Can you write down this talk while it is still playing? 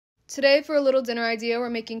Today, for a little dinner idea, we're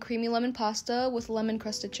making creamy lemon pasta with lemon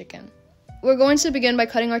crusted chicken. We're going to begin by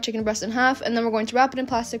cutting our chicken breast in half, and then we're going to wrap it in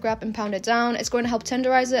plastic wrap and pound it down. It's going to help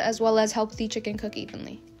tenderize it as well as help the chicken cook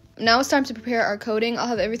evenly. Now it's time to prepare our coating. I'll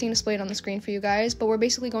have everything displayed on the screen for you guys, but we're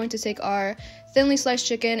basically going to take our thinly sliced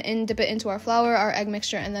chicken and dip it into our flour, our egg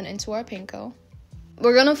mixture, and then into our panko.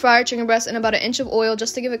 We're going to fry our chicken breast in about 1 inch of oil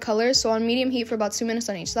just to give it color, so on medium heat for about 2 minutes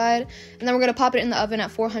on each side, and then we're going to pop it in the oven at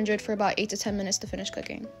 400 for about 8 to 10 minutes to finish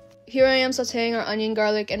cooking. Here I am sauteing our onion,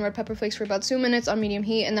 garlic, and red pepper flakes for about 2 minutes on medium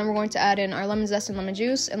heat, and then we're going to add in our lemon zest and lemon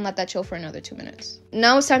juice and let that chill for another 2 minutes.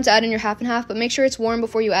 Now it's time to add in your half and half, but make sure it's warm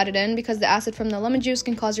before you add it in because the acid from the lemon juice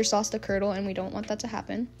can cause your sauce to curdle, and we don't want that to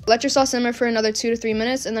happen. Let your sauce simmer for another 2 to 3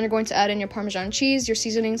 minutes, and then you're going to add in your Parmesan cheese, your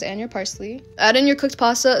seasonings, and your parsley. Add in your cooked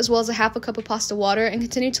pasta as well as a half a cup of pasta water, and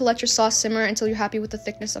continue to let your sauce simmer until you're happy with the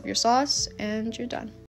thickness of your sauce, and you're done.